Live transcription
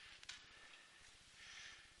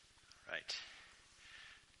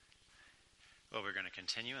Well, we're going to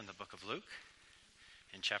continue in the book of Luke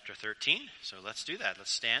in chapter 13. So let's do that. Let's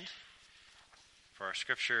stand for our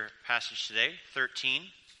scripture passage today.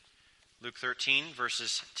 Luke 13,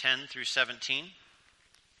 verses 10 through 17.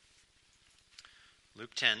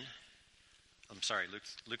 Luke 13,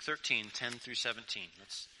 10 through 17.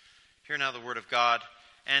 Let's hear now the word of God.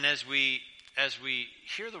 And as we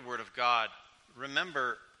hear the word of God,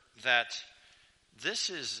 remember that this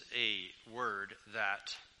is a word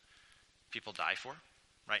that people die for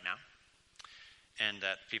right now, and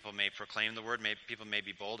that people may proclaim the word. People may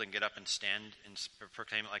be bold and get up and stand and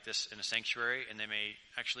proclaim it like this in a sanctuary, and they may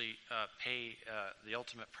actually pay the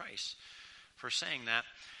ultimate price for saying that.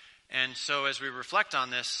 And so as we reflect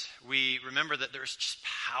on this, we remember that there's just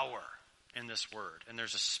power in this word, and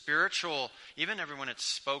there's a spiritual, even when it's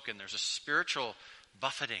spoken, there's a spiritual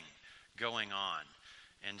buffeting going on.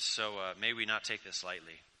 And so may we not take this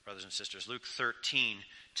lightly, brothers and sisters. Luke 13,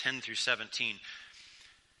 10 through 17.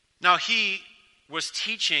 Now he was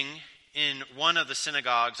teaching in one of the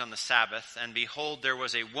synagogues on the Sabbath, and behold, there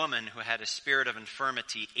was a woman who had a spirit of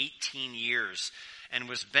infirmity 18 years, and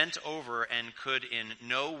was bent over and could in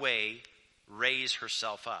no way raise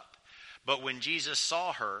herself up. But when Jesus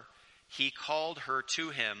saw her, he called her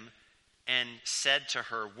to him and said to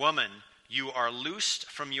her, "Woman, you are loosed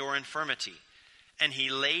from your infirmity." And he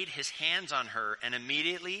laid his hands on her, and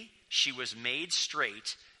immediately she was made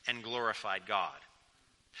straight and glorified God.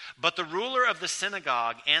 But the ruler of the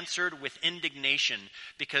synagogue answered with indignation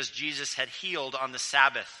because Jesus had healed on the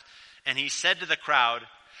Sabbath. And he said to the crowd,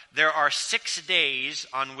 "There are 6 days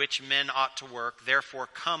on which men ought to work. Therefore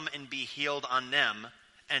come and be healed on them,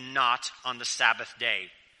 and not on the Sabbath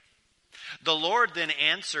day." The Lord then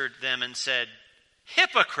answered them and said,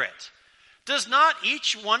 "Hypocrite! Does not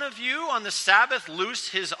each one of you on the Sabbath loose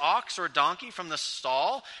his ox or donkey from the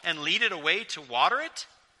stall and lead it away to water it?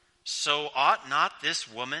 So ought not this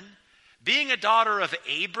woman, being a daughter of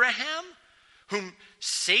Abraham, whom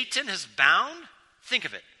Satan has bound, think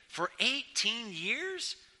of it, for 18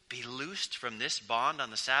 years, be loosed from this bond on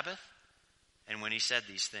the Sabbath?" And when he said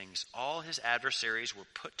these things, all his adversaries were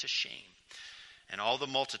put to shame, and all the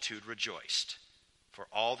multitude rejoiced for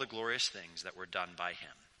all the glorious things that were done by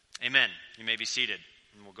him. Amen. You may be seated,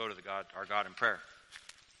 and we'll go to our God in prayer.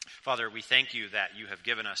 Father, we thank you that you have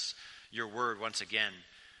given us your word once again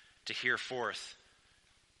to hear forth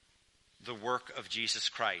the work of Jesus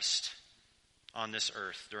Christ on this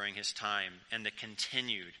earth during his time, and the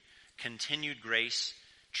continued grace,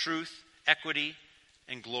 truth, equity,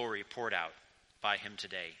 and glory poured out by him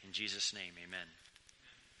today. In Jesus' name, amen.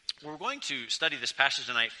 We're going to study this passage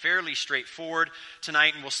tonight, fairly straightforward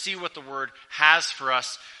tonight, and we'll see what the word has for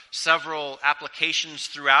us. Several applications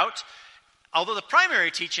throughout. Although the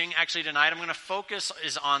primary teaching actually tonight I'm going to focus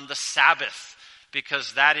is on the Sabbath,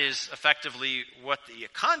 because that is effectively what the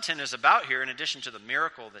content is about here, in addition to the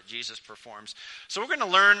miracle that Jesus performs. So we're going to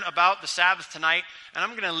learn about the Sabbath tonight, and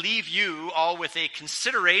I'm going to leave you all with a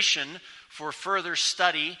consideration for further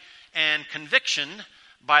study and conviction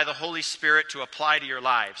by the Holy Spirit to apply to your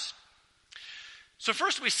lives. So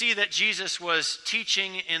first we see that Jesus was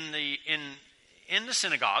teaching in the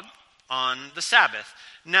synagogue on the Sabbath.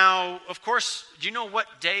 Now, of course, do you know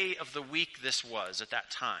what day of the week this was at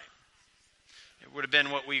that time? It would have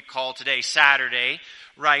been what we call today Saturday,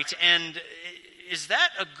 right? And was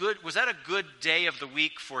that a good day of the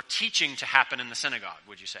week for teaching to happen in the synagogue,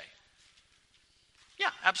 would you say?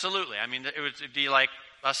 Yeah, absolutely. I mean, it would be like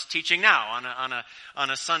us teaching now on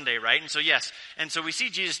a Sunday, right? And so yes, and so we see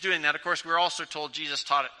Jesus doing that. Of course, we're also told Jesus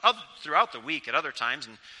taught it throughout the week at other times,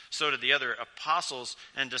 and so did the other apostles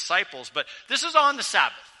and disciples. But this is on the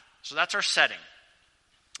Sabbath, so that's our setting.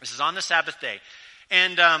 This is on the Sabbath day,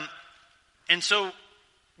 and so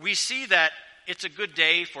we see that it's a good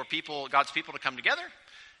day for God's people, to come together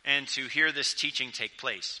and to hear this teaching take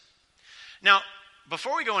place. Now,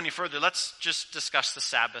 before we go any further, let's just discuss the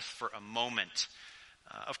Sabbath for a moment.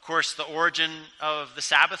 Of course, the origin of the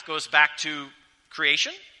Sabbath goes back to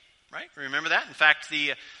creation, right? Remember that? In fact,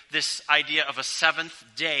 this idea of a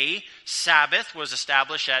seventh-day Sabbath was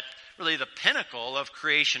established at really the pinnacle of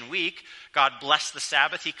creation week. God blessed the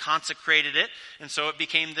Sabbath. He consecrated it, and so it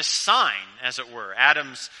became this sign, as it were.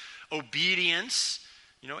 Adam's obedience,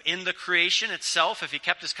 in the creation itself, if he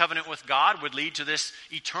kept his covenant with God, would lead to this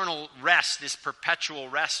eternal rest, this perpetual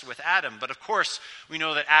rest with Adam. But of course, we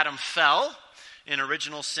know that Adam fell. In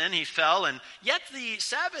original sin, he fell, and yet the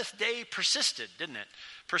Sabbath day persisted, didn't it?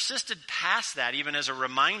 Persisted past that, even as a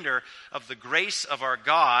reminder of the grace of our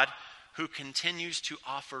God, who continues to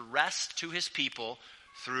offer rest to his people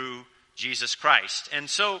through Jesus Christ. And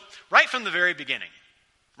so, right from the very beginning,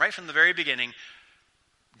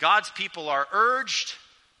 God's people are urged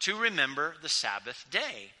to remember the Sabbath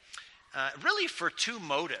day. Really for two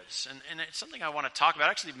motives, and it's something I want to talk about.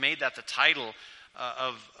 I actually made that the title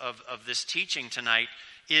of this teaching tonight,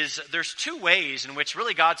 is there's two ways in which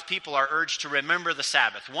really God's people are urged to remember the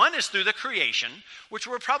Sabbath. One is through the creation, which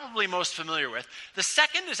we're probably most familiar with. The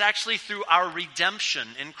second is actually through our redemption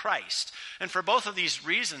in Christ. And for both of these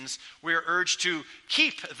reasons, we're urged to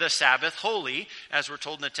keep the Sabbath holy, as we're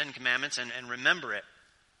told in the Ten Commandments, and remember it.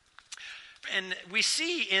 And we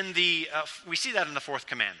see that in the fourth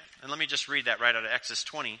commandment. And let me just read that right out of Exodus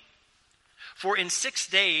 20. For in 6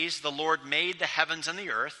 days the Lord made the heavens and the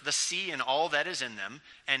earth, the sea and all that is in them,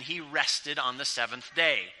 and he rested on the seventh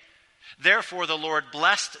day. Therefore the Lord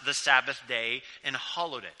blessed the Sabbath day and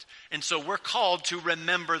hallowed it. And so we're called to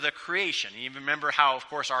remember the creation. You remember how, of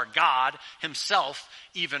course, our God himself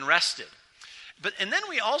even rested. And then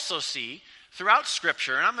we also see throughout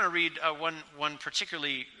Scripture, and I'm going to read one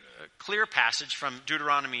particularly clear passage from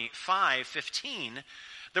Deuteronomy 5:15,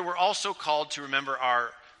 that we're also called to remember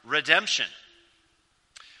our redemption.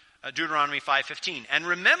 Deuteronomy 5:15. And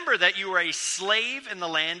remember that you were a slave in the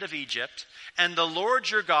land of Egypt, and the Lord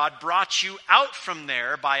your God brought you out from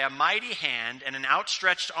there by a mighty hand and an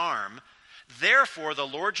outstretched arm. Therefore the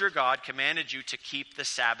Lord your God commanded you to keep the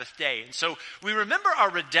Sabbath day. And so we remember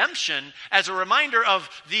our redemption as a reminder of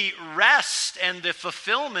the rest and the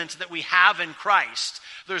fulfillment that we have in Christ.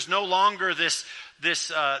 There's no longer this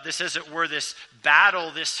as it were, this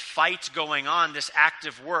battle, this fight going on, this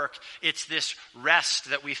active work. It's this rest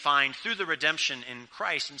that we find through the redemption in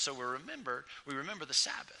Christ. And so we remember the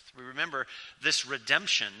Sabbath. We remember this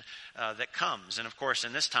redemption that comes. And of course,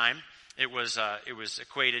 in this time, it was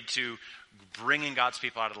equated to bringing God's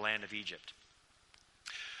people out of the land of Egypt.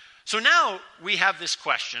 So now we have this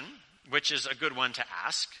question, which is a good one to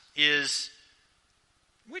ask, is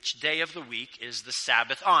which day of the week is the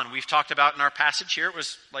Sabbath on? We've talked about in our passage here, it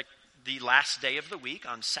was like the last day of the week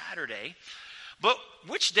on Saturday. But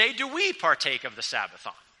which day do we partake of the Sabbath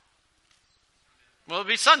on? Well, it would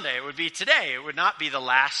be Sunday. It would be today. It would not be the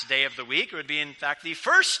last day of the week. It would be, in fact, the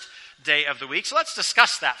first day of the week. So let's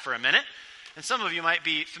discuss that for a minute. And some of you might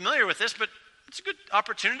be familiar with this, but it's a good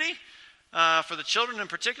opportunity for the children in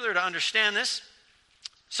particular to understand this.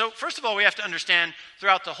 So first of all, we have to understand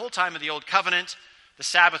throughout the whole time of the Old Covenant, the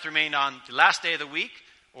Sabbath remained on the last day of the week,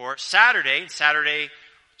 or Saturday. Saturday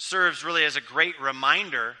serves really as a great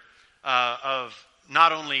reminder of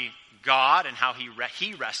not only God and how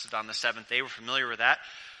he rested on the seventh day. We're familiar with that,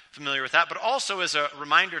 but also as a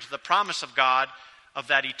reminder to the promise of God of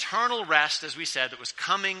that eternal rest, as we said, that was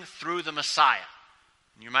coming through the Messiah.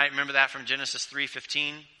 You might remember that from Genesis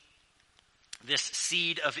 3:15, this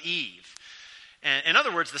seed of Eve. And in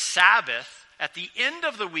other words, the Sabbath at the end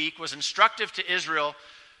of the week was instructive to Israel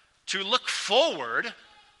to look forward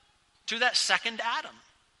to that second Adam,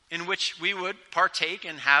 in which we would partake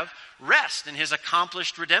and have rest in his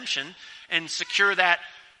accomplished redemption and secure that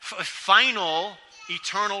final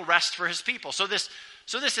eternal rest for his people. So this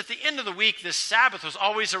at the end of the week, this Sabbath was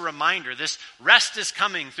always a reminder. This rest is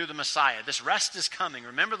coming through the Messiah. This rest is coming.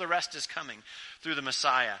 Remember, the rest is coming through the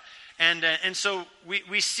Messiah. And so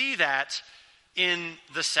we see that in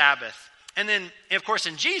the Sabbath. And then, of course,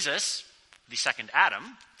 in Jesus, the second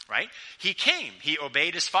Adam, right? He came. He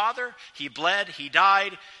obeyed his Father. He bled. He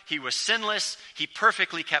died. He was sinless. He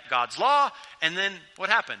perfectly kept God's law. And then what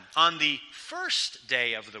happened? On the first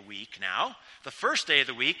day of the week now, the first day of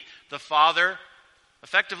the week, the Father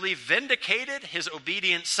effectively vindicated his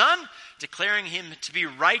obedient Son, declaring him to be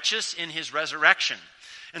righteous in his resurrection.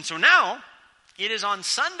 And so now, it is on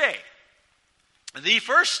Sunday, the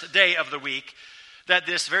first day of the week, that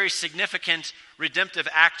this very significant redemptive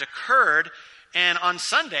act occurred. And on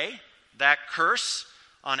Sunday, that curse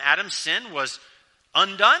on Adam's sin was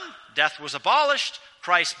undone. Death was abolished.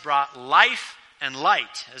 Christ brought life and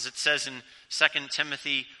light. As it says in 2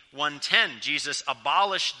 Timothy 1:10, Jesus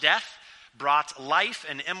abolished death, brought life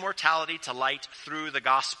and immortality to light through the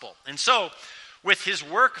gospel. And so, with his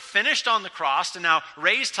work finished on the cross and now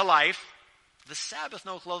raised to life, the Sabbath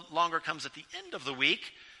no longer comes at the end of the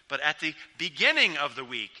week, but at the beginning of the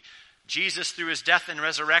week. Jesus, through his death and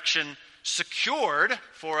resurrection, secured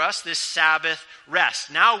for us this Sabbath rest.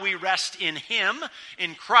 Now we rest in him,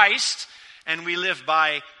 in Christ, and we live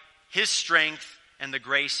by his strength and the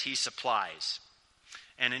grace he supplies.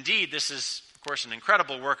 And indeed, this is, of course, an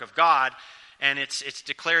incredible work of God, and it's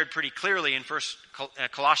declared pretty clearly in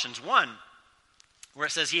Colossians 1, where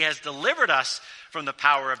it says, he has delivered us from the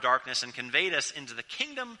power of darkness and conveyed us into the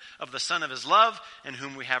kingdom of the Son of his love, in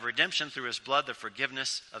whom we have redemption through his blood, the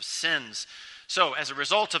forgiveness of sins. So, as a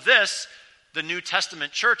result of this, the New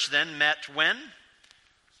Testament church then met when?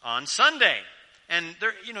 on Sunday. And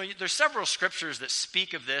there's several scriptures that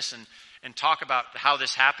speak of this and talk about how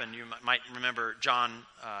this happened. You might remember John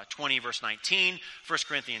 20, verse 19, 1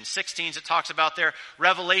 Corinthians 16, it talks about there.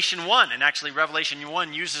 Revelation 1, and actually Revelation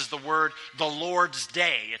 1 uses the word the Lord's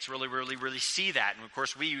Day. It's really see that. And of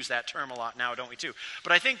course, we use that term a lot now, don't we too?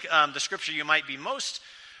 But I think the scripture you might be most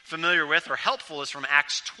familiar with or helpful is from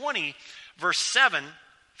Acts 20, verse 7.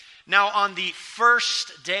 Now, on the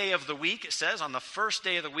first day of the week, it says, on the first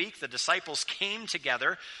day of the week, the disciples came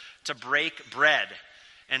together to break bread.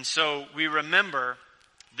 And so we remember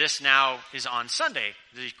this now is on Sunday,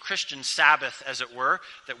 the Christian Sabbath, as it were,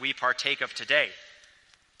 that we partake of today.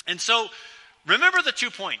 And so remember the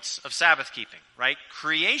 2 points of Sabbath keeping, right?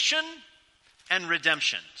 Creation and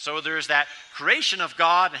redemption. So there's that creation of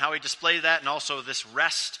God and how he displayed that, and also this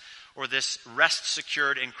rest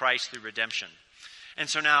secured in Christ through redemption. And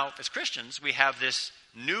so now, as Christians, we have this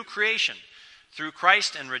new creation through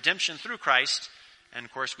Christ and redemption through Christ. And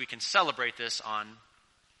of course, we can celebrate this on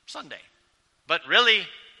Sunday. But really,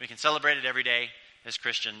 we can celebrate it every day as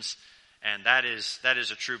Christians. And that is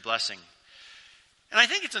a true blessing. And I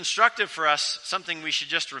think it's instructive for us, something we should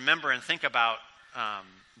just remember and think about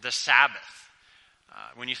the Sabbath.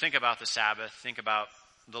 When you think about the Sabbath, think about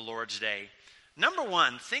the Lord's Day. Number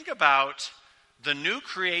one, think about the new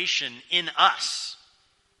creation in us.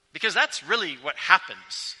 Because that's really what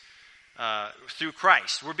happens through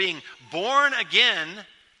Christ. We're being born again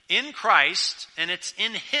in Christ, and it's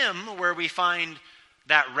in him where we find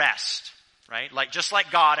that rest, right? Just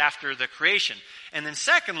like God after the creation. And then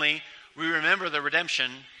secondly, we remember the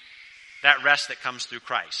redemption, that rest that comes through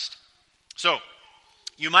Christ. So,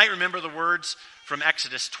 you might remember the words from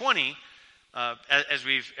Exodus 20, as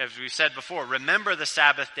we've said before. Remember the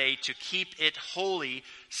Sabbath day to keep it holy.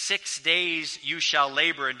 6 days you shall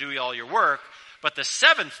labor and do all your work, but the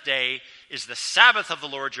seventh day is the Sabbath of the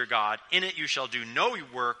Lord your God. In it you shall do no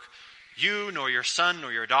work, you, nor your son,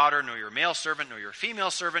 nor your daughter, nor your male servant, nor your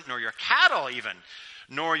female servant, nor your cattle even,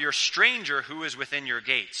 nor your stranger who is within your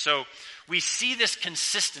gates. So we see this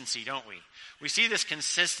consistency, don't we? We see this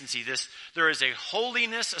consistency. There is a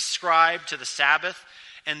holiness ascribed to the Sabbath,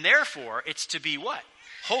 and therefore it's to be what?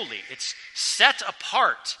 Holy. It's set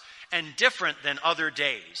apart and different than other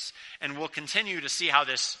days. And we'll continue to see how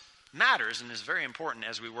this matters and is very important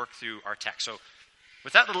as we work through our text. So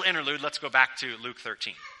with that little interlude, let's go back to Luke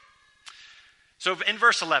 13. So in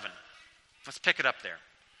verse 11, let's pick it up there.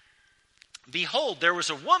 Behold, there was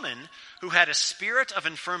a woman who had a spirit of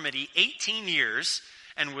infirmity 18 years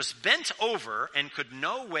and was bent over and could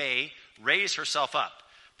no way raise herself up.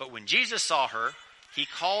 But when Jesus saw her, he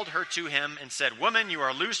called her to him and said, Woman, you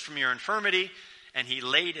are loosed from your infirmity. And he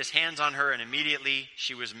laid his hands on her, and immediately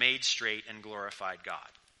she was made straight and glorified God.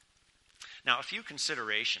 Now, a few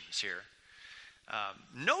considerations here.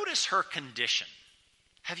 Notice her condition.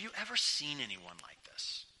 Have you ever seen anyone like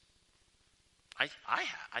this? I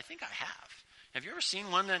have. I think I have. Have you ever seen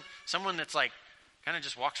someone that's kind of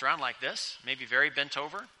just walks around like this, maybe very bent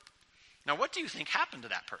over? Now, what do you think happened to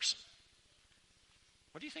that person?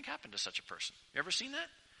 What do you think happened to such a person? You ever seen that?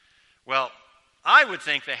 Well, I would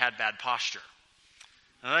think they had bad posture.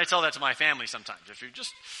 And I tell that to my family sometimes. If you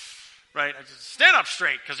just stand up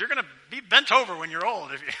straight, because you're going to be bent over when you're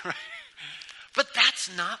old. But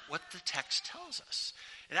that's not what the text tells us.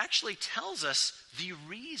 It actually tells us the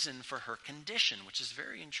reason for her condition, which is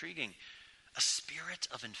very intriguing. A spirit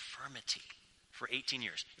of infirmity for 18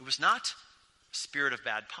 years. It was not a spirit of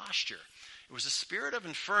bad posture. It was a spirit of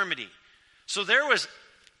infirmity. So there was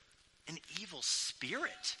an evil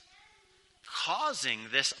spirit causing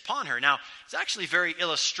this upon her. Now, it's actually very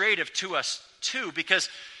illustrative to us too, because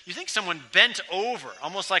you think someone bent over,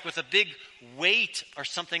 almost like with a big weight or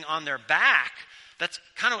something on their back. That's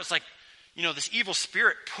kind of what's like, this evil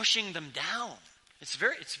spirit pushing them down. It's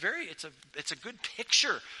a good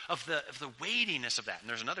picture of the weightiness of that. And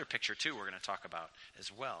there's another picture too we're going to talk about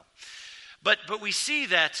as well. But we see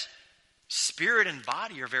that spirit and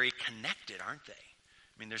body are very connected, aren't they?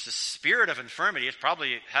 I mean, there's a spirit of infirmity. It's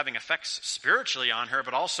probably having effects spiritually on her,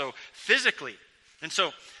 but also physically. And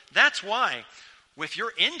so that's why if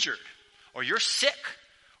you're injured or you're sick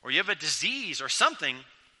or you have a disease or something,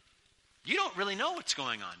 you don't really know what's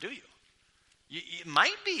going on, do you? It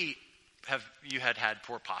might be you had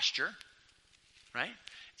poor posture, right?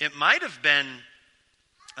 It might have been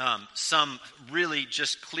some really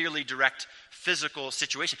just clearly direct physical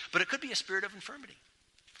situation, but it could be a spirit of infirmity.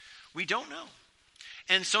 We don't know.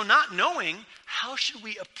 And so not knowing, how should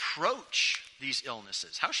we approach these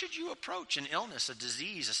illnesses? How should you approach an illness, a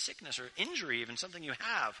disease, a sickness, or injury, even something you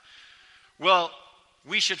have? Well,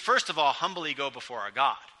 we should first of all humbly go before our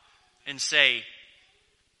God and say,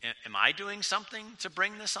 am I doing something to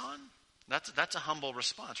bring this on? That's a humble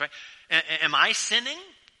response, right? Am I sinning?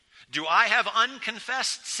 Do I have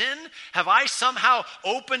unconfessed sin? Have I somehow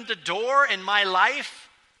opened the door in my life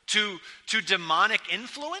to demonic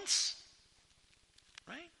influence?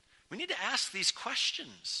 Right? We need to ask these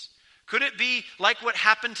questions. Could it be like what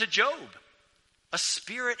happened to Job? A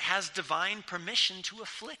spirit has divine permission to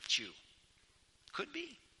afflict you. Could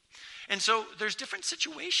be. And so there's different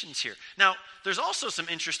situations here. Now, there's also some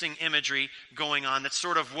interesting imagery going on that's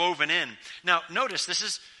sort of woven in. Now, notice this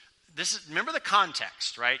is remember the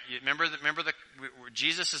context, right? You remember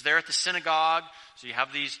Jesus is there at the synagogue. So you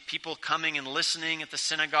have these people coming and listening at the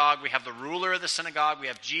synagogue. We have the ruler of the synagogue. We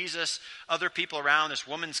have Jesus, other people around. This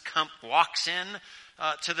woman walks in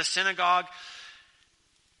to the synagogue.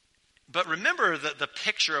 But remember the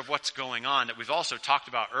picture of what's going on that we've also talked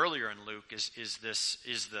about earlier in Luke is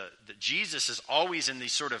that Jesus is always in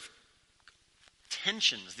these sort of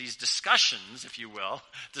tensions, these discussions, if you will,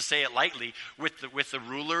 to say it lightly, with the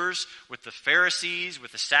rulers, with the Pharisees,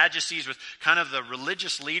 with the Sadducees, with kind of the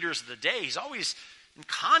religious leaders of the day. He's always in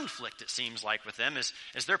conflict, it seems like, with them as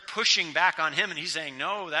they're pushing back on him, and he's saying,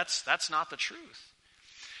 no, that's not the truth.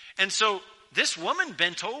 And so this woman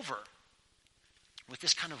bent over with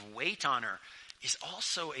this kind of weight on her is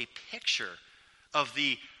also a picture of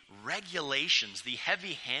the regulations, the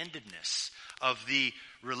heavy-handedness of the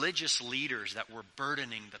religious leaders that were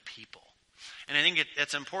burdening the people. And I think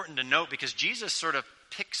it's important to note because Jesus sort of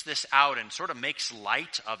picks this out and sort of makes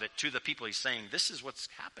light of it to the people. He's saying, this is what's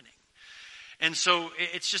happening. And so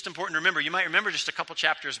it's just important to remember. You might remember just a couple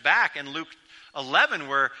chapters back in Luke 11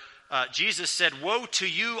 where Jesus said, woe to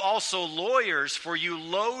you also lawyers, for you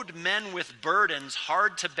load men with burdens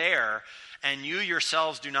hard to bear, and you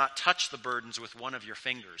yourselves do not touch the burdens with one of your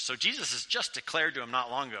fingers. So Jesus has just declared to him not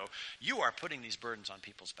long ago, you are putting these burdens on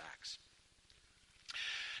people's backs.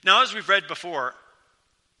 Now, as we've read before,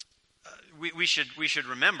 we should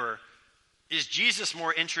remember, is Jesus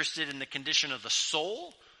more interested in the condition of the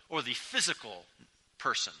soul or the physical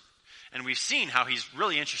person? And we've seen how he's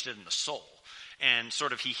really interested in the soul. And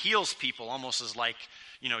sort of he heals people almost as like,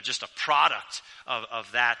 just a product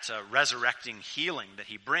of that resurrecting healing that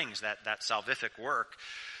he brings, that salvific work.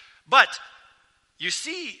 But you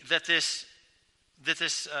see that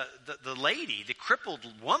the lady, the crippled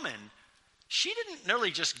woman, she didn't really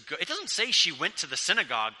just go. It doesn't say she went to the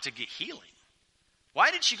synagogue to get healing. Why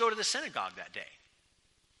did she go to the synagogue that day?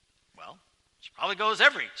 Well,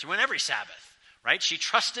 she went every Sabbath, right? She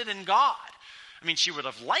trusted in God. I mean, she would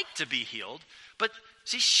have liked to be healed, but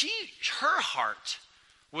see, her heart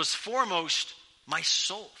was foremost my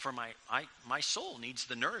soul. For my soul needs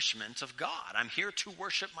the nourishment of God. I'm here to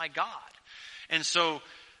worship my God. And so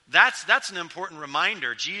that's an important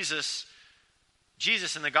reminder. Jesus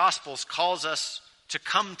in the Gospels calls us to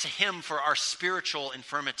come to him for our spiritual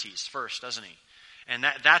infirmities first, doesn't he? And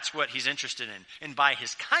that's what he's interested in. And by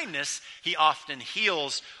his kindness, he often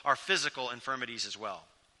heals our physical infirmities as well.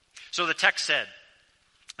 So the text said,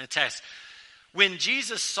 when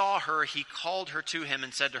Jesus saw her, he called her to him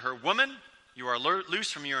and said to her, woman, you are loose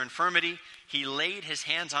from your infirmity. He laid his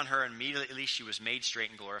hands on her, and immediately she was made straight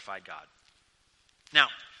and glorified God. Now,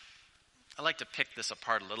 I'd like to pick this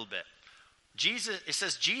apart a little bit. It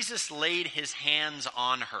says Jesus laid his hands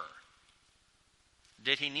on her.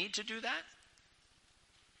 Did he need to do that?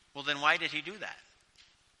 Well, then why did he do that?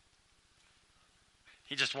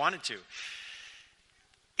 He just wanted to.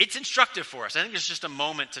 It's instructive for us. I think it's just a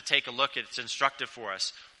moment to take a look at it. It's instructive for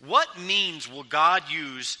us. What means will God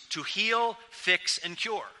use to heal, fix, and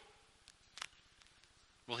cure?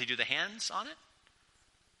 Will he do the hands on it?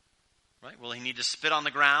 Right? Will he need to spit on the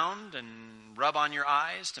ground and rub on your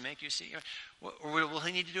eyes to make you see? Or will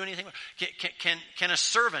he need to do anything? Can a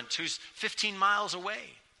servant who's 15 miles away,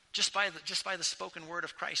 just by the spoken word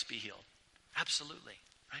of Christ, be healed? Absolutely.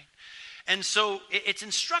 Right? And so it's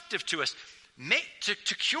instructive to us.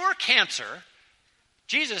 To cure cancer,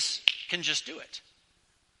 Jesus can just do it.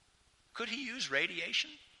 Could he use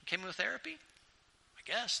radiation, chemotherapy? I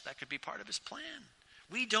guess that could be part of his plan.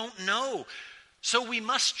 We don't know. So we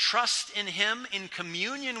must trust in him, in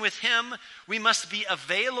communion with him. We must be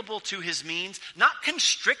available to his means, not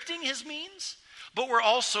constricting his means, but we're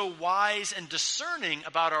also wise and discerning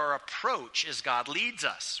about our approach as God leads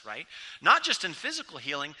us, right? Not just in physical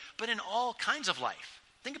healing, but in all kinds of life.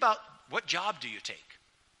 Think about, what job do you take?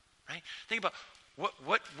 Right? Think about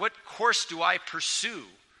what course do I pursue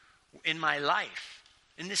in my life?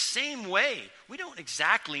 In the same way, we don't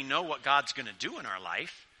exactly know what God's going to do in our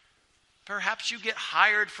life. Perhaps you get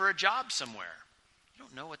hired for a job somewhere. You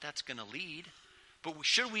don't know what that's going to lead. But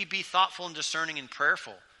should we be thoughtful and discerning and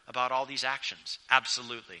prayerful about all these actions?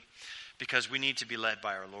 Absolutely, because we need to be led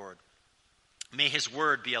by our Lord. May his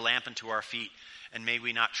word be a lamp unto our feet, and may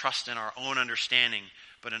we not trust in our own understanding,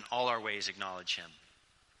 but in all our ways acknowledge him.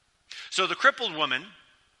 So the crippled woman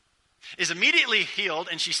is immediately healed,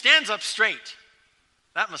 and she stands up straight.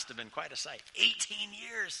 That must have been quite a sight. 18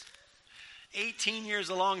 years. 18 years,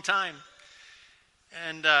 a long time.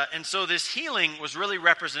 And so this healing was really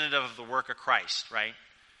representative of the work of Christ, right?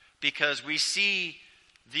 Because we see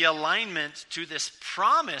the alignment to this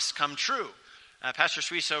promise come true. Pastor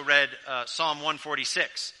Suiso read Psalm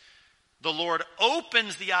 146. The Lord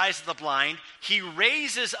opens the eyes of the blind. He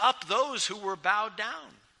raises up those who were bowed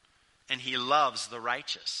down. And he loves the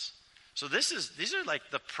righteous. So these are like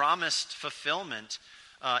the promised fulfillment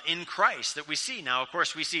in Christ that we see. Now, of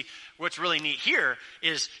course, we see what's really neat here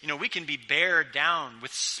is, we can be bared down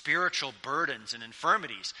with spiritual burdens and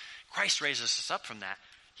infirmities. Christ raises us up from that.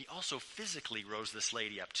 He also physically rose this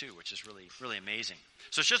lady up too, which is really, really amazing.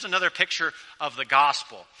 So it's just another picture of the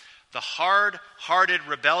gospel. The hard-hearted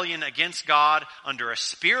rebellion against God under a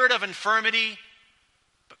spirit of infirmity,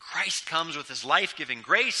 but Christ comes with his life-giving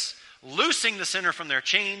grace, loosing the sinner from their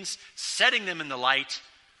chains, setting them in the light,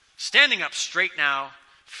 standing up straight now,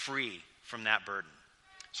 free from that burden.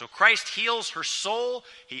 So Christ heals her soul.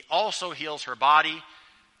 He also heals her body.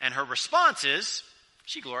 And her response is,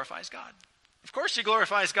 she glorifies God. Of course she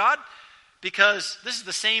glorifies God, because this is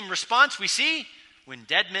the same response we see when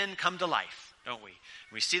dead men come to life, don't we?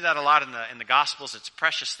 We see that a lot in the Gospels. It's a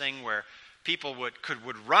precious thing where people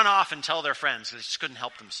would run off and tell their friends because they just couldn't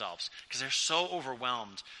help themselves because they're so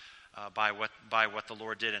overwhelmed by what the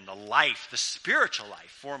Lord did and the life, the spiritual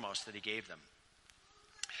life foremost that he gave them.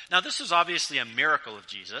 Now, this is obviously a miracle of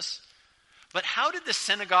Jesus, but how did the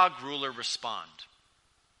synagogue ruler respond?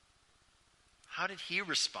 How did he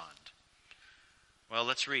respond? Well,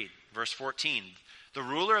 let's read verse 14. The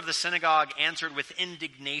ruler of the synagogue answered with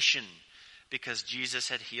indignation because Jesus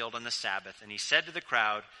had healed on the Sabbath, and he said to the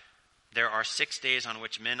crowd, there are 6 days on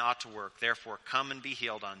which men ought to work, therefore come and be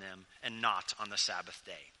healed on them, and not on the Sabbath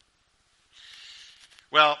day.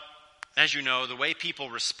 Well, as you know, the way people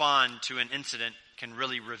respond to an incident can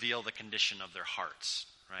really reveal the condition of their hearts,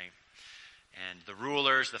 right? And the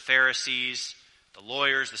rulers, the Pharisees, the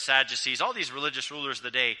lawyers, the Sadducees, all these religious rulers of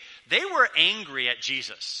the day, they were angry at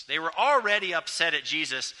Jesus. They were already upset at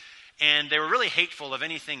Jesus, and they were really hateful of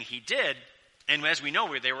anything he did. And as we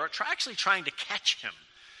know, they were actually trying to catch him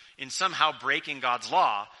in somehow breaking God's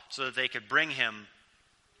law so that they could bring him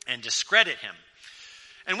and discredit him.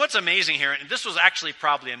 And what's amazing here, and this was actually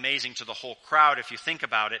probably amazing to the whole crowd if you think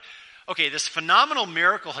about it. Okay, this phenomenal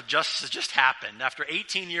miracle has just happened. After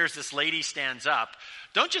 18 years, this lady stands up.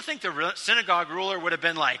 Don't you think the synagogue ruler would have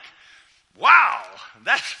been like, wow,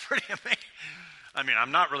 that's pretty amazing. I mean,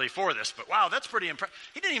 I'm not really for this, but wow, that's pretty impressive.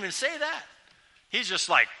 He didn't even say that. He's just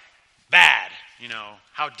like, bad,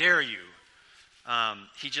 how dare you?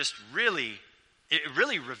 It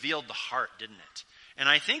really revealed the heart, didn't it? And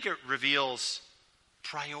I think it reveals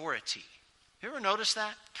priority. You ever notice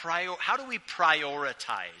that? How do we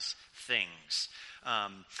prioritize things?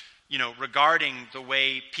 Regarding the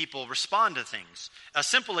way people respond to things. A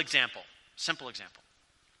simple example.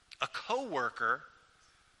 A coworker,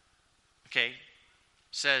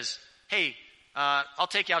 says, hey, I'll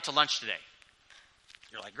take you out to lunch today.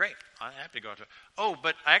 You're like, great, I have to go to. Oh,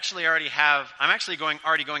 but I'm actually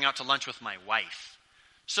going out to lunch with my wife.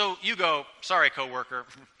 So you go, sorry, coworker,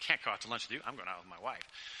 can't go out to lunch with you. I'm going out with my wife.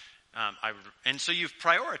 And so you've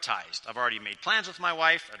prioritized. I've already made plans with my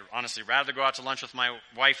wife. I'd honestly rather go out to lunch with my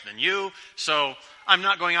wife than you. So I'm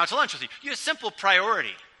not going out to lunch with you. You have simple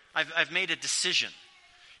priority. I've made a decision.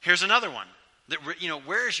 Here's another one.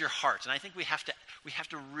 Where is your heart? And I think we have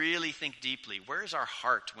to really think deeply. Where is our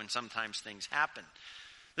heart when sometimes things happen?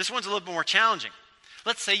 This one's a little bit more challenging.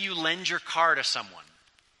 Let's say you lend your car to someone,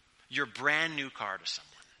 your brand new car to someone,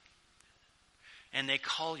 and they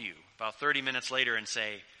call you about 30 minutes later and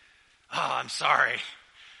say, oh, I'm sorry,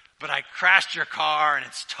 but I crashed your car and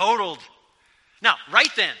it's totaled. Now, right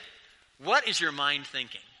then, what is your mind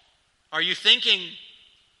thinking? Are you thinking,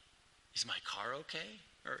 is my car okay?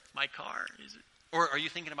 Or my car, is it? Or are you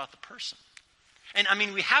thinking about the person? And I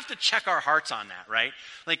mean, we have to check our hearts on that, right?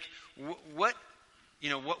 Like,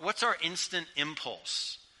 what's our instant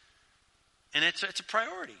impulse? And it's a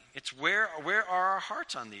priority. It's where are our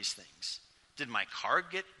hearts on these things? Did my car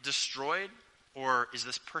get destroyed? Or is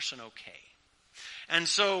this person okay? And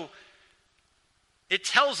so it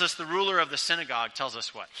tells us, the ruler of the synagogue tells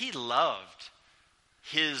us what? He loved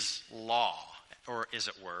his law, or as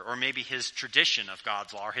it were, or maybe his tradition of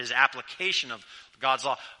God's law, or his application of God's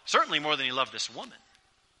law, certainly more than he loved this woman,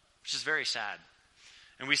 which is very sad.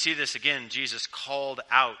 And we see this again. Jesus called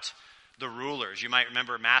out the rulers. You might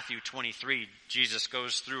remember Matthew 23. Jesus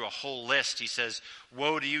goes through a whole list. He says,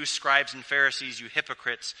 "Woe to you, scribes and Pharisees, you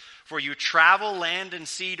hypocrites, for you travel land and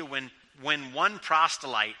sea to win one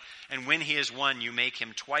proselyte, and when he is won, you make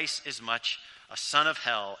him twice as much a son of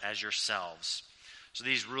hell as yourselves." So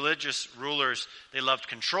these religious rulers, they loved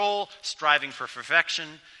control, striving for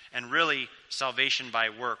perfection, and really salvation by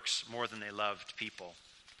works more than they loved people.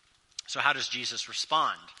 So how does Jesus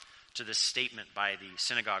respond to this statement by the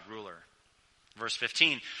synagogue ruler? Verse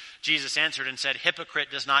 15, Jesus answered and said, "Hypocrite,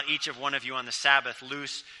 does not each of one of you on the Sabbath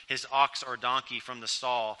loose his ox or donkey from the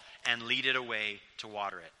stall and lead it away to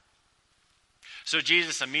water it?" So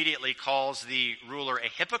Jesus immediately calls the ruler a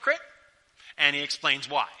hypocrite, and he explains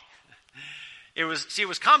why. It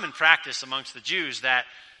was common practice amongst the Jews that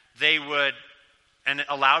they would, and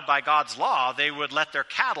allowed by God's law, they would let their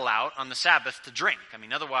cattle out on the Sabbath to drink. I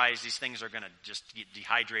mean, otherwise these things are going to just get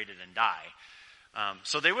dehydrated and die.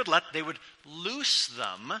 So they would loose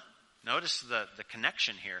them. Notice the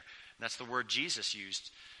connection here. That's the word Jesus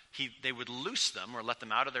used. They would loose them or let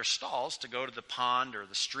them out of their stalls to go to the pond or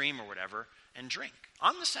the stream or whatever and drink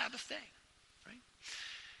on the Sabbath day. Right?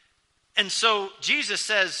 And so Jesus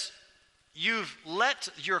says, "You've let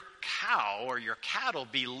your cow or your cattle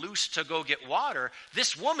be loose to go get water.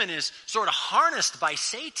 This woman is sort of harnessed by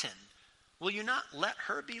Satan. Will you not let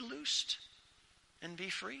her be loosed and be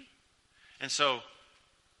free?" And so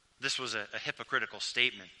this was a hypocritical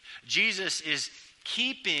statement. Jesus is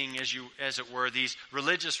keeping, as it were, these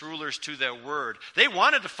religious rulers to their word. They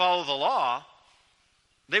wanted to follow the law.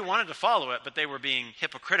 They wanted to follow it, but they were being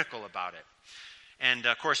hypocritical about it. And,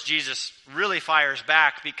 of course, Jesus really fires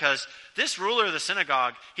back because this ruler of the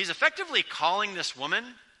synagogue, he's effectively calling this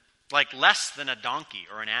woman like less than a donkey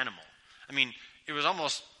or an animal. I mean, it was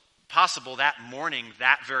almost possible that morning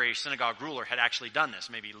that very synagogue ruler had actually done this,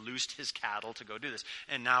 maybe loosed his cattle to go do this.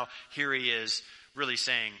 And now here he is really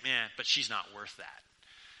saying, but she's not worth that.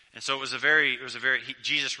 And so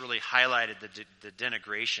Jesus really highlighted the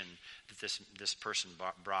denigration that this person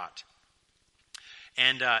brought.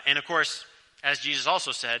 And of course, as Jesus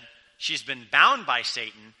also said, she's been bound by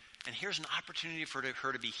Satan, and here's an opportunity for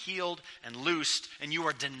her to be healed and loosed, and you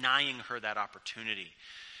are denying her that opportunity.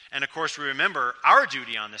 And of course, we remember our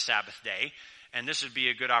duty on the Sabbath day, and this would be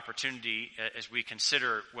a good opportunity as we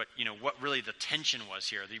consider what really the tension was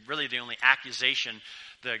here. The only accusation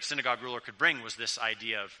the synagogue ruler could bring was this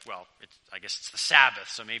idea of, I guess it's the Sabbath,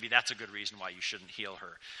 so maybe that's a good reason why you shouldn't heal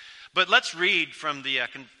her. But let's read from the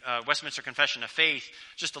Westminster Confession of Faith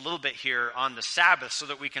just a little bit here on the Sabbath so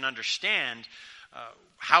that we can understand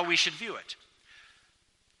how we should view it.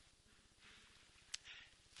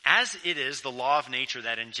 "As it is the law of nature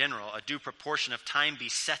that in general a due proportion of time be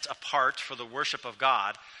set apart for the worship of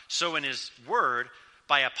God, so in his word,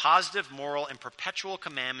 by a positive, moral, and perpetual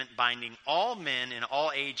commandment binding all men in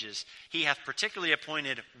all ages, he hath particularly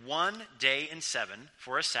appointed 1 day in 7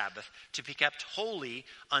 for a Sabbath to be kept holy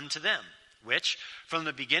unto them, which, from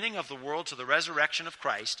the beginning of the world to the resurrection of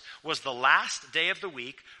Christ, was the last day of the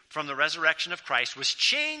week. From the resurrection of Christ was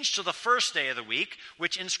changed to the first day of the week,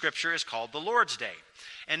 which in Scripture is called the Lord's Day.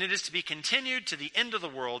 And it is to be continued to the end of the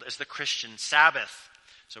world as the Christian Sabbath."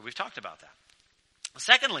 So we've talked about that.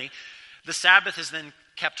 Secondly, the Sabbath is then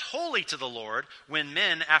kept holy to the Lord when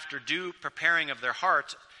men, after due preparing of their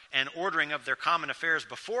hearts and ordering of their common affairs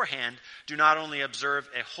beforehand, do not only observe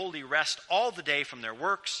a holy rest all the day from their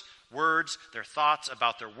works, words, their thoughts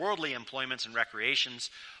about their worldly employments and recreations,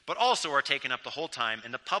 but also are taken up the whole time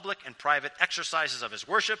in the public and private exercises of his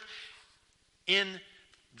worship, in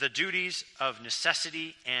the duties of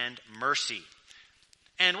necessity and mercy.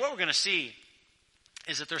 And what we're going to see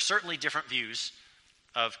is that there's certainly different views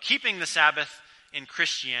of keeping the Sabbath in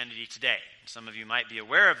Christianity today. Some of you might be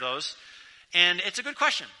aware of those. And it's a good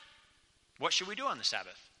question. What should we do on the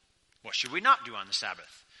Sabbath? What should we not do on the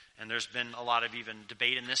Sabbath? And there's been a lot of even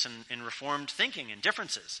debate in this in Reformed thinking and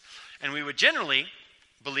differences. And we would generally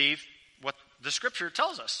believe what the Scripture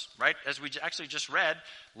tells us, right? As we actually just read,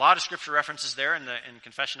 a lot of Scripture references there in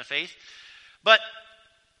Confession of Faith. But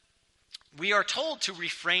we are told to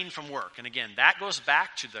refrain from work. And again, that goes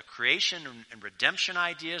back to the creation and redemption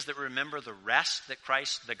ideas that remember the rest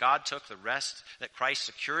that God took, the rest that Christ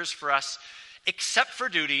secures for us, except for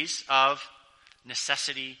duties of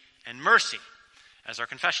necessity and mercy, as our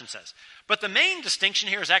confession says. But the main distinction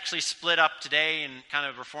here is actually split up today in kind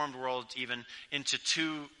of Reformed world even into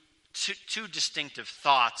two distinctive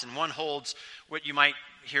thoughts. And one holds what you might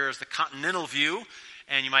hear as the continental view,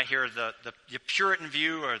 and you might hear the Puritan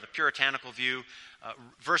view or the puritanical view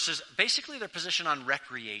versus basically their position on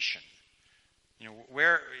recreation.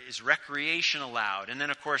 where is recreation allowed? And then,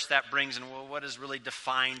 of course, that brings in, well, what is really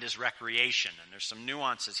defined as recreation? And there's some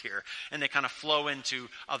nuances here, and they kind of flow into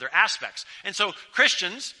other aspects. And so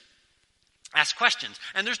Christians ask questions,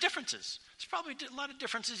 and there's differences. There's probably a lot of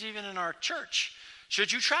differences even in our church.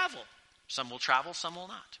 Should you travel? Some will travel, some will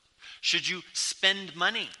not. Should you spend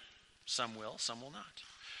money? Some will, some will not.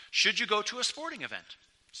 Should you go to a sporting event?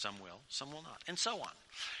 Some will, some will not, and so on.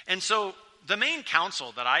 And so the main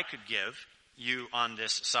counsel that I could give you on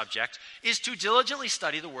this subject is to diligently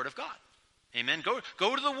study the Word of God. Amen.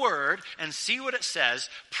 Go to the Word and see what it says.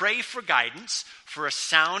 Pray for guidance, for a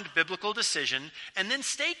sound biblical decision, and then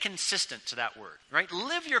stay consistent to that Word, right?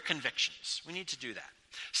 Live your convictions. We need to do that.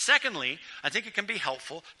 Secondly, I think it can be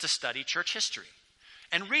helpful to study church history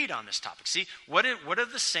and read on this topic. See, what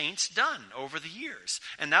have the saints done over the years?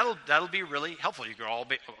 And that'll be really helpful. You go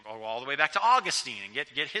all the way back to Augustine and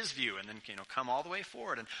get his view, and then come all the way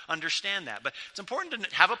forward and understand that. But it's important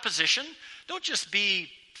to have a position. Don't just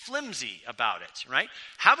be flimsy about it, right?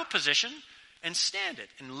 Have a position and stand it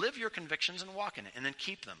and live your convictions and walk in it and then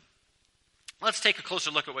keep them. Let's take a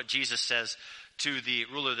closer look at what Jesus says to the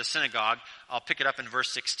ruler of the synagogue. I'll pick it up in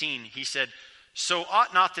verse 16. He said, "So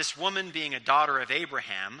ought not this woman, being a daughter of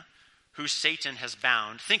Abraham, who Satan has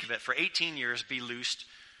bound," think of it, "for 18 years be loosed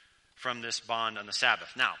from this bond on the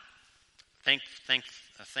Sabbath." Now, thank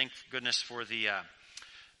goodness for the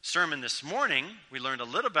sermon this morning. We learned a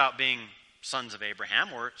little about being sons of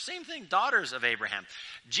Abraham, or same thing, daughters of Abraham.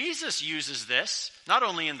 Jesus uses this not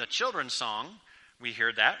only in the children's song, we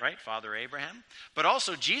hear that, right? Father Abraham. But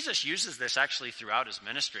also Jesus uses this actually throughout his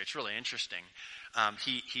ministry. It's really interesting.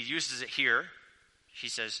 He uses it here. He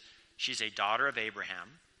says, she's a daughter of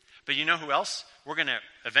Abraham. But you know who else? We're going to,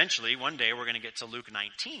 eventually, one day, we're going to get to Luke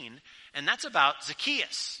 19, and that's about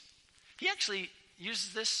Zacchaeus. He actually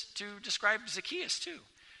uses this to describe Zacchaeus too.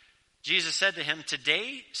 Jesus said to him,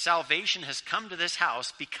 "Today salvation has come to this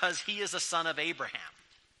house because he is a son of Abraham."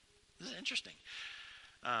 This is interesting.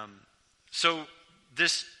 So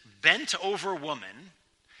this bent-over woman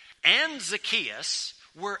and Zacchaeus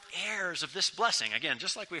were heirs of this blessing. Again,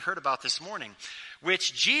 just like we heard about this morning,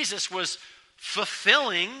 which Jesus was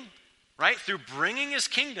fulfilling, right, through bringing his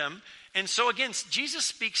kingdom. And so again, Jesus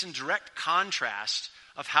speaks in direct contrast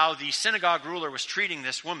of how the synagogue ruler was treating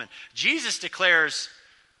this woman. Jesus declares,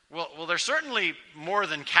 well, they're certainly more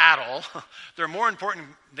than cattle. They're more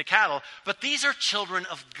important than cattle, but these are children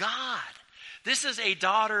of God. This is a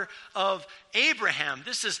daughter of Abraham.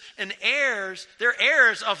 This is they're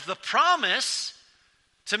heirs of the promise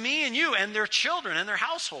to me and you and their children and their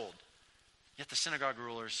household. Yet the synagogue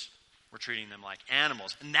rulers were treating them like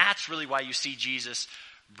animals. And that's really why you see Jesus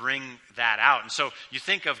bring that out. And so you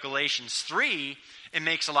think of Galatians 3, it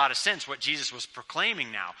makes a lot of sense what Jesus was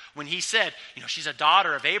proclaiming now. When he said, she's a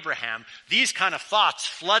daughter of Abraham, these kind of thoughts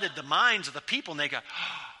flooded the minds of the people, and they go,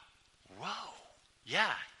 whoa,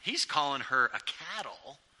 yeah, he's calling her a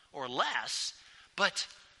cattle or less, but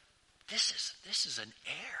this is an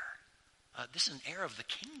heir. This is an heir of the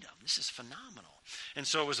kingdom. This is phenomenal. And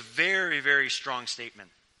so it was a very, very strong statement.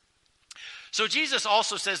 So Jesus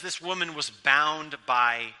also says this woman was bound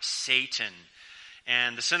by Satan.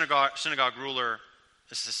 And the synagogue ruler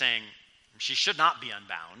is saying she should not be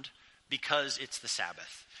unbound because it's the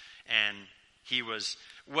Sabbath. And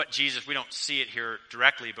we don't see it here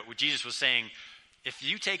directly, but what Jesus was saying, if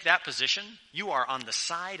you take that position, you are on the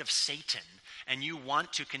side of Satan, and you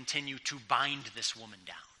want to continue to bind this woman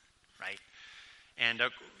down, right? And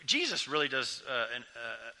Jesus really does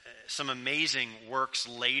some amazing works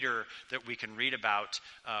later that we can read about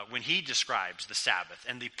when he describes the Sabbath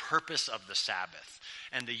and the purpose of the Sabbath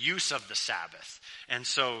and the use of the Sabbath. And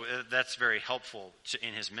so that's very helpful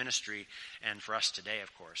in his ministry and for us today,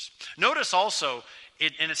 of course. Notice also,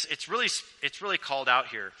 it's really called out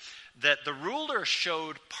here, that the ruler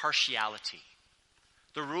showed partiality.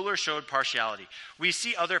 The ruler showed partiality. We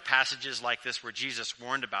see other passages like this where Jesus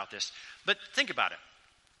warned about this. But think about it.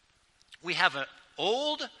 We have an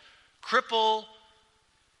old, crippled,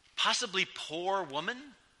 possibly poor woman.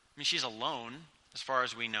 I mean, she's alone, as far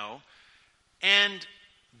as we know. And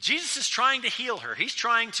Jesus is trying to heal her. He's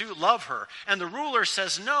trying to love her. And the ruler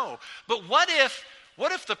says no. But what if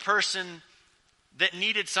the person that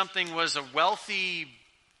needed something was a wealthy,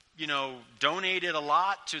 donated a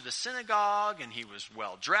lot to the synagogue, and he was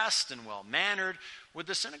well-dressed and well-mannered? Would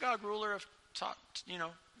the synagogue ruler have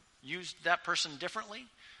used that person differently?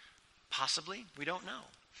 Possibly. We don't know.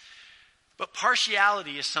 But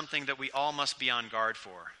partiality is something that we all must be on guard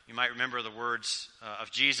for. You might remember the words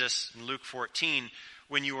of Jesus in Luke 14,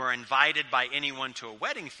 when you are invited by anyone to a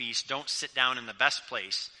wedding feast, don't sit down in the best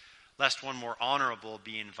place, lest one more honorable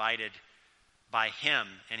be invited by him,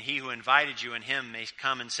 and he who invited you and him may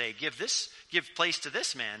come and say, give place to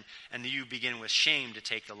this man, and you begin with shame to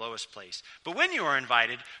take the lowest place. But when you are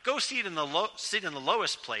invited, go sit in the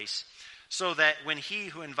lowest place, so that when he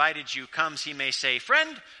who invited you comes, he may say,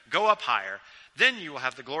 friend, go up higher. Then you will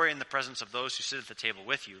have the glory in the presence of those who sit at the table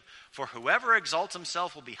with you. For whoever exalts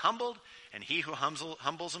himself will be humbled, and he who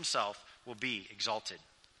humbles himself will be exalted.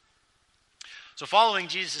 So following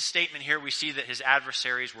Jesus' statement here, we see that his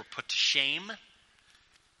adversaries were put to shame.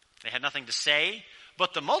 They had nothing to say,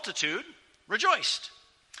 but the multitude rejoiced.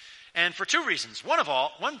 And for two reasons. One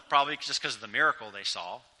probably just because of the miracle they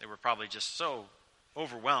saw. They were probably just so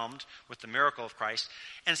overwhelmed with the miracle of Christ.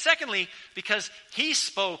 And secondly, because he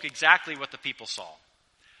spoke exactly what the people saw.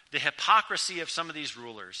 The hypocrisy of some of these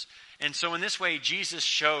rulers. And so in this way, Jesus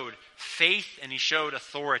showed faith and he showed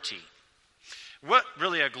authority. What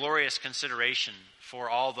really a glorious consideration for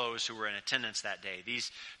all those who were in attendance that day.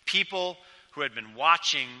 These people who had been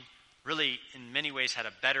watching really in many ways had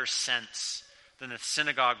a better sense than the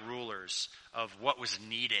synagogue rulers of what was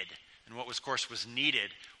needed. And what, of course, was needed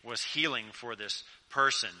was healing for this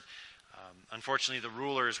person. Unfortunately, the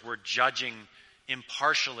rulers were judging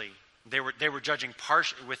impartially. They were judging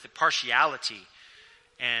with partiality,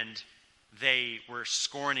 and they were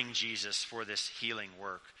scorning Jesus for this healing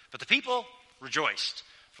work. But the people rejoiced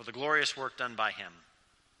for the glorious work done by him.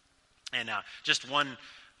 And just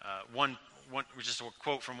just a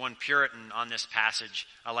quote from one Puritan on this passage.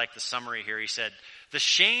 I like the summary here. He said, "The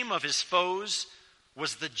shame of his foes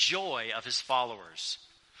was the joy of his followers.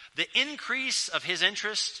 The increase of his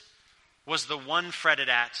interest was the one fretted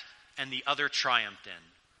at and the other triumphed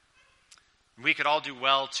in." We could all do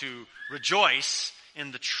well to rejoice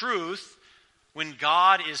in the truth when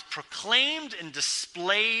God is proclaimed and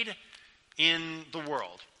displayed in the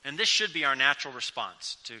world. And this should be our natural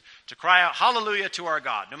response, to cry out hallelujah to our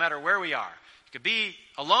God, no matter where we are. You could be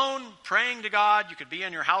alone praying to God. You could be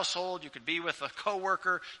in your household. You could be with a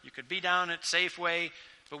coworker. You could be down at Safeway.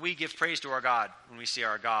 But we give praise to our God when we see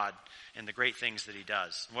our God and the great things that he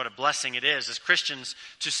does. And what a blessing it is as Christians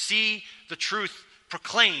to see the truth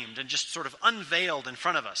proclaimed and just sort of unveiled in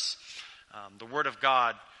front of us. The word of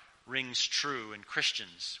God rings true in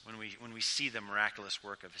Christians when we see the miraculous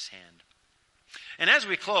work of his hand. And as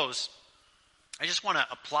we close, I just want to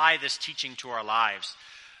apply this teaching to our lives.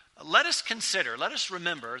 Let us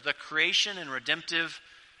remember the creation and redemptive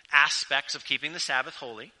aspects of keeping the Sabbath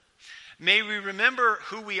holy. May we remember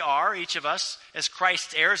who we are, each of us, as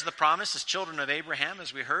Christ's heirs of the promise, as children of Abraham,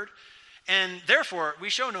 as we heard. And therefore, we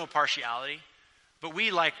show no partiality, but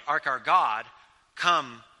we, like our God,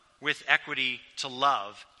 come with equity to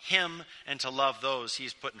love him and to love those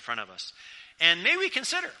he's put in front of us. And may we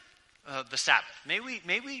consider the Sabbath. May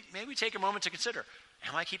we take a moment to consider,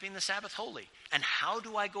 am I keeping the Sabbath holy? And how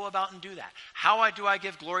do I go about and do that? How do I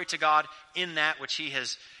give glory to God in that which he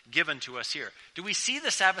has given to us here? Do we see the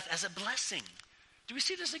Sabbath as a blessing? Do we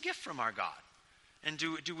see it as a gift from our God? And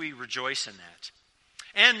do we rejoice in that?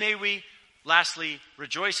 And may we, lastly,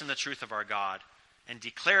 rejoice in the truth of our God and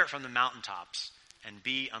declare it from the mountaintops and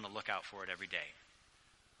be on the lookout for it every day.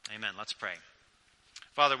 Amen. Let's pray.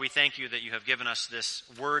 Father, we thank you that you have given us this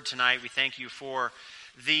word tonight. We thank you for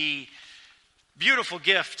the beautiful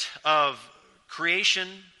gift of creation,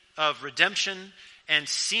 of redemption, and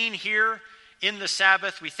seen here in the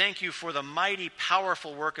Sabbath. We thank you for the mighty,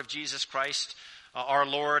 powerful work of Jesus Christ, our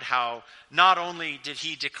Lord, how not only did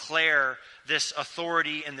he declare this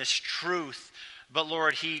authority and this truth, but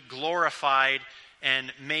Lord, he glorified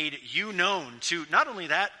and made you known to not only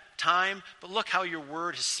that time, but look how your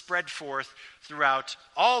word has spread forth throughout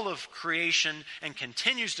all of creation and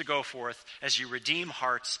continues to go forth as you redeem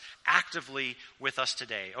hearts actively with us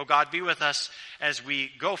today. Oh God, be with us as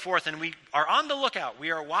we go forth and we are on the lookout.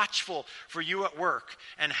 We are watchful for you at work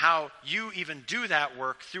and how you even do that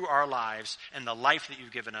work through our lives and the life that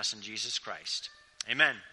you've given us in Jesus Christ. Amen.